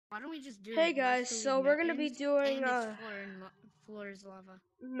Why don't we just do Hey guys, so we're gonna be doing floor is lava.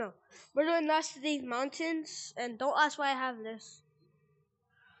 No. We're doing Last of These Mountains, and don't ask why I have this.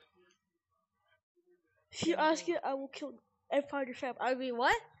 If you ask it, I will kill and find your family. I mean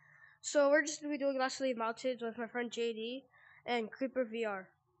what? So we're just gonna be doing Last of These Mountains with my friend JD and Creeper VR.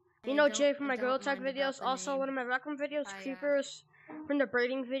 You know Jay from my Girl Talk videos, also one of my Rec Room videos, Creepers from the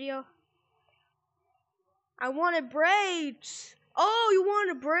braiding video. I wanted braids! Oh, you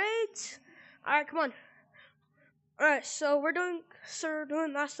wanted braids? Alright, come on. Alright, so we're doing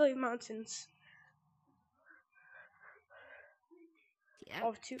Last of These Mountains. Yep.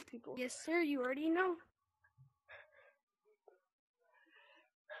 Of 2 people. Yes, sir, you already know.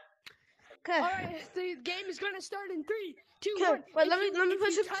 Okay. Alright, the game is gonna start in 3, 2, 1. Wait, let me put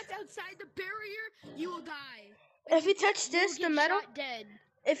if some. you touch outside the barrier, you will die. If you touch this, the metal. Shot dead.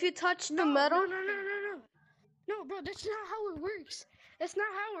 If you touch the metal. No, bro, that's not how it works. That's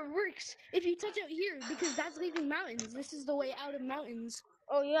not how it works. If you touch out here, because that's leaving mountains. This is the way out of mountains.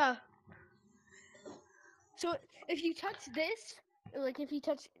 Oh yeah. So if you touch this, like if you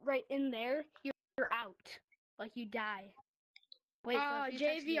touch right in there, you're out. Like you die. Wait, so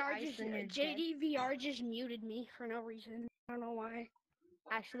JDVR just muted me for no reason. I don't know why.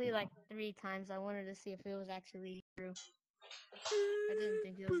 Actually, like 3 times. I wanted to see if it was actually true. I didn't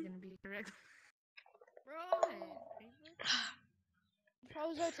think it was gonna be correct. Bro,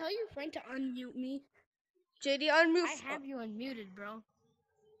 Pros, I'll tell your friend to unmute me. JD, unmute. I have you unmuted, bro.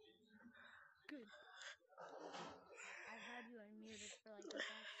 Good. I had you unmuted for like the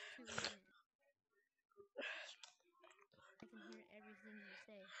past 2 minutes. I can hear everything you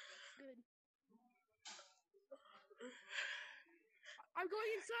say. Good. I'm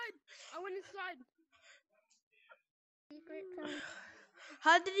going inside. I went inside. Secret tunnel.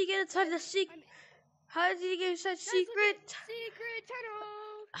 How did he get inside the secret? How did he get inside secret? Secret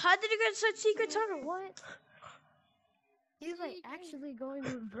tunnel. How did he get inside secret tunnel? What? He's like actually going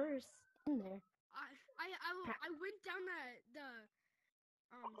reverse in there. I went down the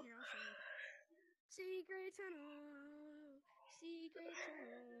here I'll show you. Secret tunnel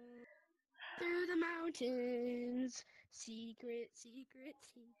through the mountains. Secret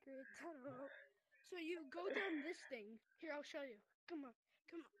tunnel. So you go down this thing. Here, I'll show you. Come up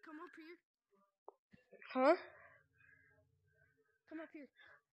here. Huh? Come up here.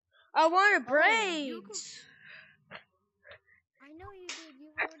 I wanted braids. I know you did.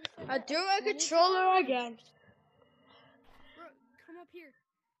 You already said I that do like a controller again. Bro, come up here.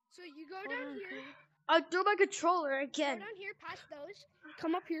 So you go down here. I do my controller again. Go down here, past those.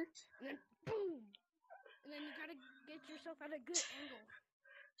 Come up here, and then boom. And then you gotta get yourself at a good angle.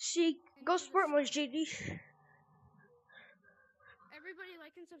 See, go sport mode, JD. Everybody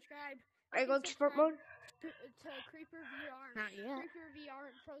like and subscribe. I go to sport mode. To Creeper VR. Not yet. Creeper VR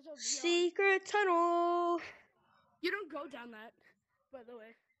and Prozo VR. Secret tunnel. You don't go down that, by the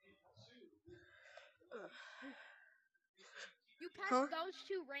way. You pass those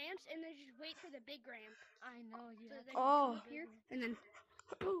 2 ramps and then just wait for the big ramp. I know you. So then you come up here and then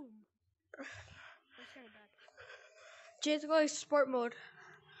boom. Let's get it back. Jay's going sport mode.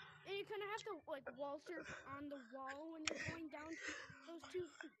 And you're gonna have to like wall surf on the wall when you're going down those 2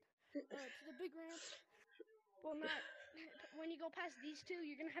 to the big ramp. Well, not when you go past these 2.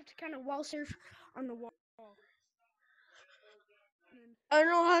 You're gonna have to kind of wall surf on the wall. I don't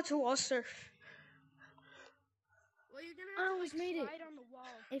know how to wall surf. Well, you're gonna have to slide on the wall.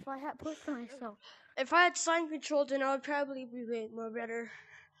 If I had pushed myself. If I had sign control, then I would probably be way more better.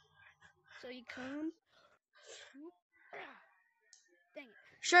 So you come. Dang it.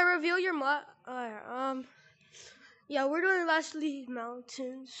 Should I reveal your mod? Yeah, we're doing Last of These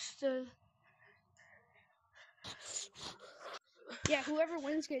Mountains. Yeah, whoever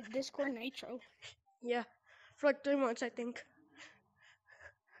wins gets Discord Nitro. Yeah, for like 3 months, I think.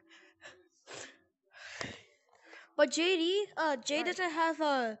 But Jay doesn't have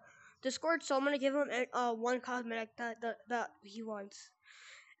a Discord, so I'm gonna give him 1 cosmetic that he wants.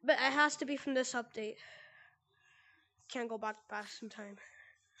 But it has to be from this update. Can't go back past some time.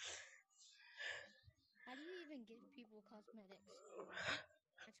 How do you even give people cosmetics?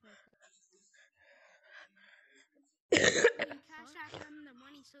 You cash out them the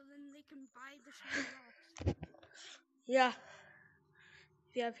money so then they can buy the shiny rocks. Yeah.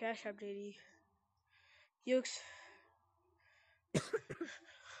 If you have cash app, JD. Yukes.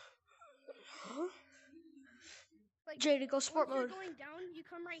 Like, JD, go sport mode. You're going down, you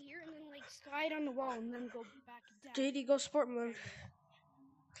come right here and then like slide on the wall and then go back down. JD, go sport mode.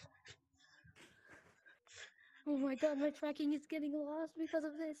 Oh my god, my tracking is getting lost because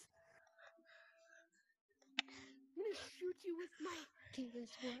of this. I'm gonna shoot you with my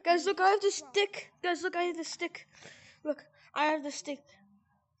Guys, look, I have the stick. Guys, look, I have the stick. Look, I have the stick.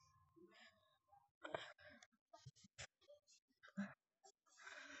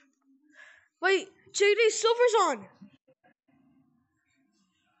 Wait, JD, Silver's on.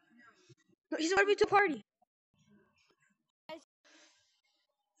 He's invited me to a party.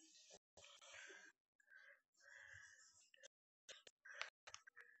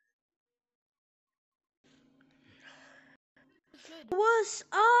 Good. What's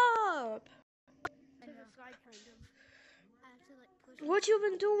up? To the side, kind of. I have to like push. What you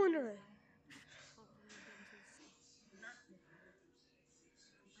been doing today?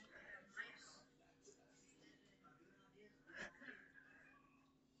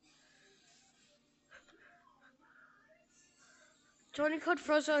 Joining code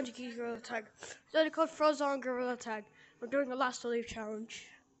Frozen on Jiki Gorilla Tag. Joining code Frozen on Gorilla Tag. We're doing a last to leave challenge.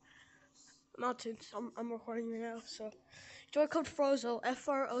 Mountains. I'm recording right now, so join code Frozo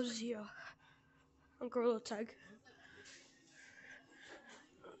FROZO on Gorilla Tag.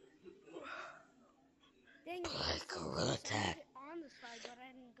 Dang it. Play I Gorilla put Tag. it on the slide, but I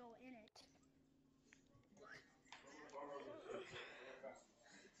didn't go in it.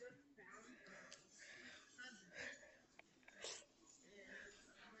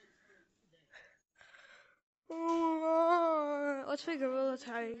 Let's play Gorilla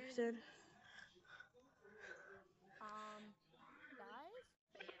Tag then.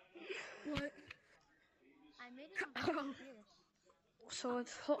 Guys, What? I made it on here. So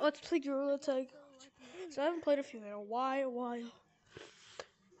let's play Gorilla Tag. So I haven't played a few in a while.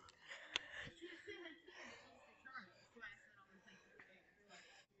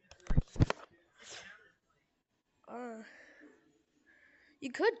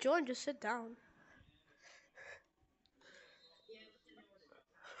 You could join, just sit down.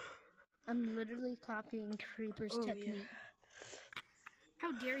 I'm literally copying Creeper's Oh, yeah. technique.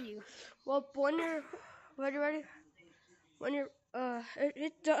 How dare you? Well, when you're ready? When you're the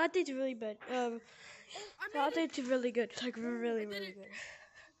update's really bad. The update's really good. Like really good.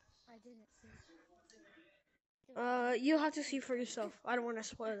 I didn't see. You have to see for yourself. I don't want to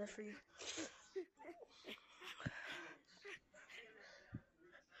spoil it for you.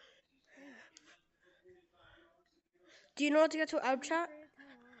 Do you know how to get to app chat?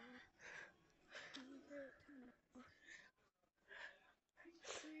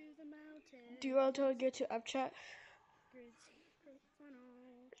 Do you know how to get to app chat?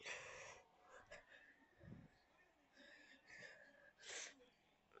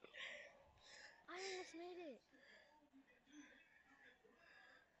 I almost made it.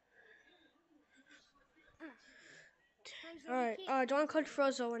 Alright, join code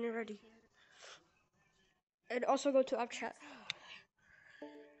Frozo when you're ready. And also go to app chat.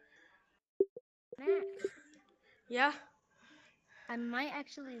 Max, Yeah? I might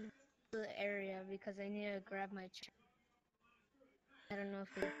actually leave the area because I need to grab my chair. I don't know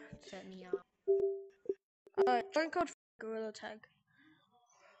if it set me off. Join code Gorilla Tag.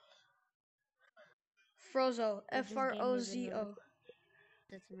 Frozo. FROZO.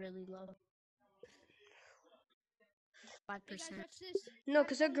 That's really low. 5%. Hey guys, watch this. No,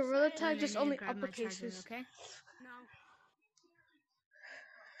 because that Gorilla Side. Tag And I just need to only grab my charger, uppercases. okay? No.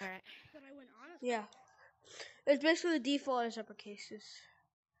 Alright. But I went on a Yeah. It's basically the default is uppercases.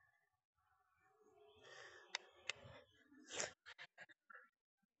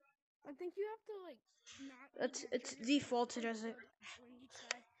 I think you have to like not. It's defaulted as it. On each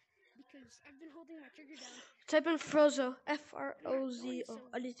side, because I've been holding my trigger down. Type in Frozo. FROZO.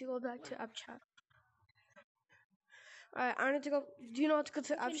 I need to go back to app chat. Alright, I need to go. Do you know how to go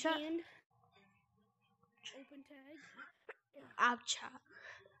to app Open chat? hand. Open tag. App chat.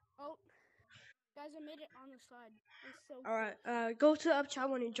 Oh, guys, I made it on the slide. It's so. Alright, go to app chat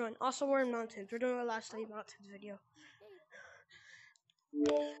when you join. Also, we're in mountains. We're doing our last day mountains video.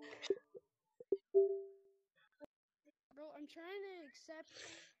 Bro, I'm trying to accept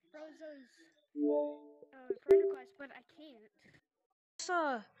Rozo's friend request, but I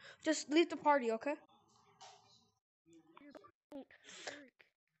can't. Just leave the party, okay? Don't work.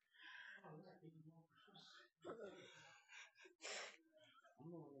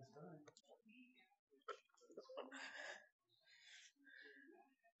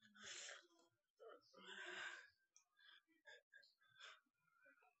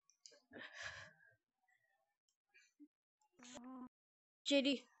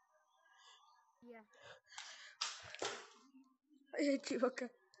 JD. Yeah, I hate you, okay.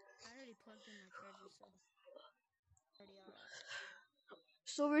 I already plugged in my charger, so already alright.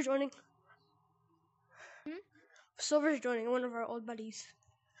 Silver's joining. Silver's joining, one of our old buddies.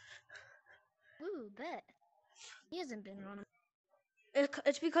 Ooh, bet. He hasn't been on him.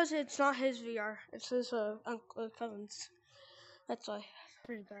 It's because it's not his VR. It's his uncle cousin's. That's why.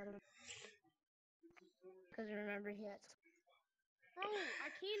 Pretty bad. Because remember he had. Bro, I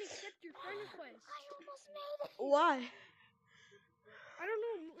can't accept your friend request. I almost made it. Why? I don't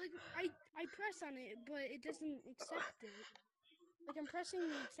know, like, I press on it, but it doesn't accept it. Like, I'm pressing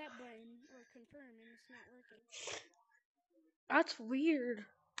the accept button, or confirm, and it's not working. That's weird.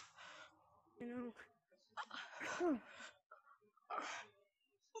 You know?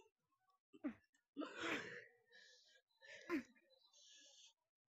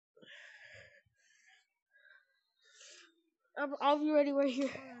 I'll be ready right here.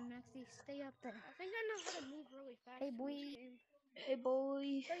 Hold on, Maxie, stay up there. I think I know how to move really fast. Hey, in boy. this game. Hey, boy. Are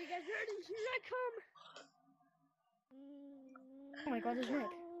you guys ready? Here I come! Oh my god, there's red.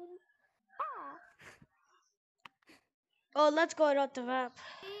 Oh, let's go out the map.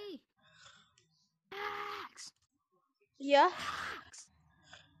 Hey! Max! Yeah? Max!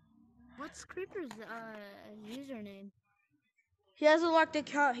 What's Creeper's username? He has a locked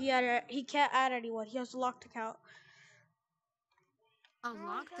account. He can't add anyone. He has a locked account. A No,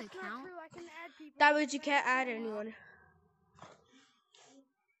 locked that's not account? true. I can add people. That means you can't add anyone.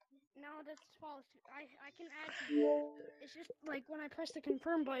 No, that's false. I can add people. It's just like when I press the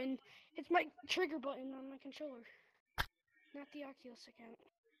confirm button, it's my trigger button on my controller, not the Oculus account.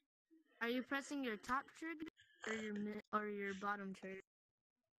 Are you pressing your top trigger or your bottom trigger?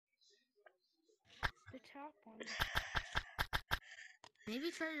 The top one. Maybe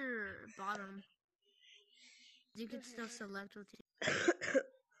try your bottom. You could still select what you.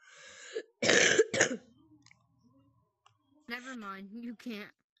 Never mind, you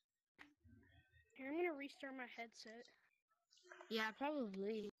can't. Here, I'm gonna restart my headset. Yeah,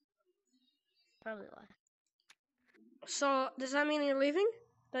 probably. Probably why. So, does that mean you're leaving?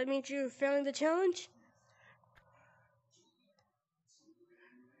 That means you're failing the challenge?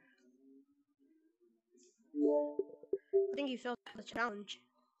 I think you failed the challenge.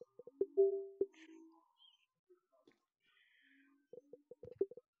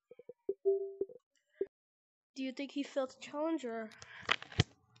 Do you think he failed the challenge, or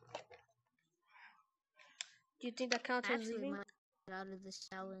do you think that counts as Actually, leaving? might get out of this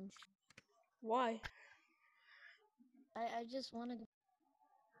challenge. Why? I just want to.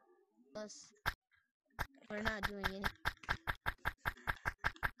 Plus, we're not doing any.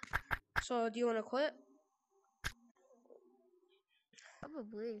 So, do you want to quit?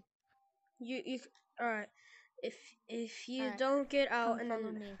 Probably. You all right? If you Alright, don't get out, Come and follow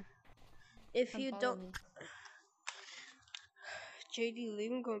then me. if Come you follow don't, me. JD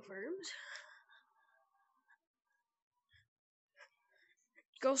leaving confirmed.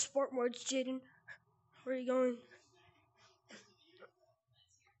 Go sport modes, Jaden. Where are you going?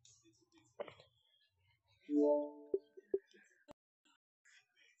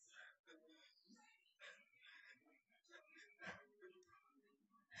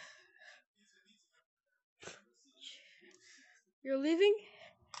 You're leaving?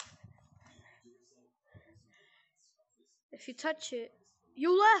 If you touch it,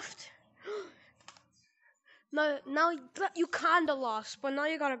 you left. Now you kinda lost, but now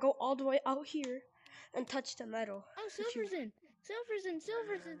you gotta go all the way out here and touch the metal. Oh, Silverson!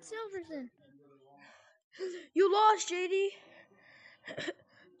 Silverson! You lost, JD.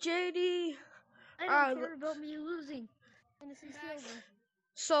 JD. I don't care about me losing. I want to see Silver.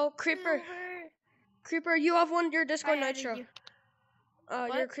 So Creeper, you have won your Discord I added Nitro. you.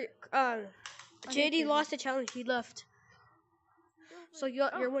 JD lost the challenge. He left. So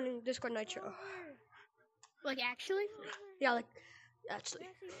you're winning Discord Nitro. Like, actually? Yeah, like actually.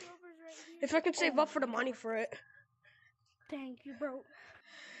 Silver's right here. If I can save up for the money for it. Thank you, bro.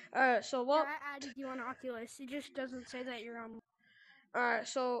 Alright, so what? Yeah, I added you on Oculus. It just doesn't say that you're on. Alright,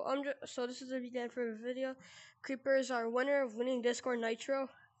 so so this is the beginning for the video. Creeper is our winner of winning Discord Nitro.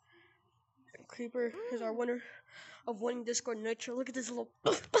 Creeper is our winner of winning Discord Nitro. Look at this little.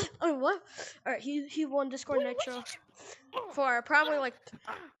 Oh, what? Alright, he won Discord Nitro for probably like.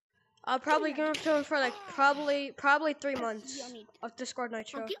 I'll probably give it to him for like probably 3 months of Discord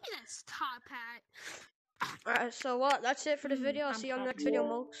Nitro. Give me that top hat. Alright, so what? That's it for this video. I'll see you on the next video,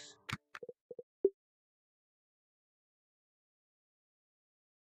 folks.